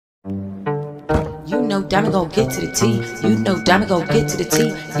You know Diamond gon' get to the T. You know Diamond gon' get to the T.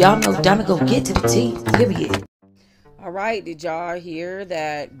 Y'all know Diamond gon' get to the T. Period. All right, did y'all hear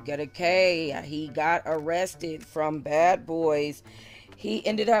that Gutta K, he got arrested from Bad Boys. He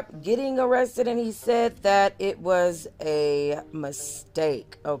ended up getting arrested and he said that it was a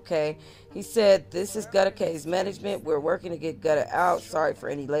mistake, okay? He said, this is Gutta K's management. We're working to get Gutta out. Sorry for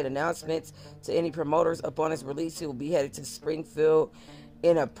any late announcements to any promoters. Upon his release, he will be headed to Springfield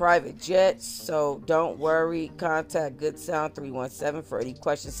in a private jet, so don't worry. Contact Good Sound 317 for any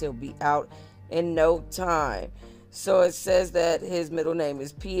questions. He'll be out in no time. So it says that his middle name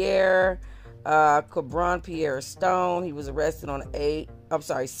is Pierre Cabron Pierre Stone. He was arrested on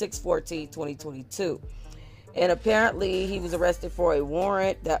 6/14/2022, and apparently he was arrested for a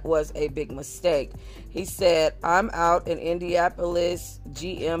warrant. That was a big mistake. He said, I'm out in Indianapolis,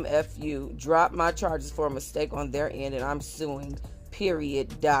 GMFU dropped my charges for a mistake on their end, and I'm suing,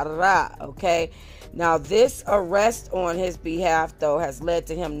 period, okay? Now, this arrest on his behalf, though, has led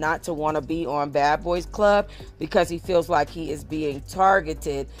to him not to want to be on Bad Boys Club because he feels like he is being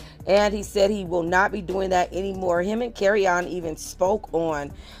targeted. And he said he will not be doing that anymore. Him and Carry On even spoke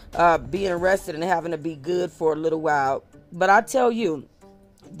on being arrested and having to be good for a little while. But I tell you,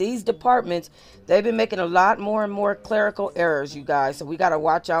 these departments, they've been making a lot more and more clerical errors, you guys. So we got to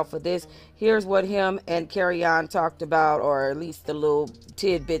watch out for this. Here's what him and Carry On talked about, or at least the little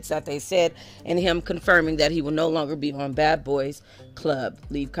tidbits that they said, and him confirming that he will no longer be on Bad Boys Club.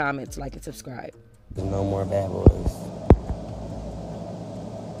 Leave comments, like, and subscribe. No more Bad Boys.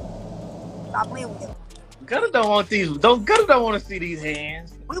 Stop playing with him. Gutta don't want these. Gutta don't want to see these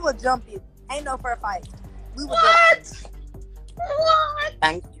hands. We will jump you. Ain't no fair fight. We will What? jump What?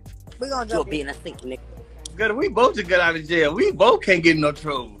 Thank you. you. We gonna You'll jump be you. in a sink, nigga. Gutta, we both just got out of jail. We both can't get in no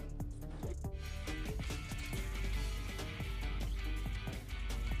trouble.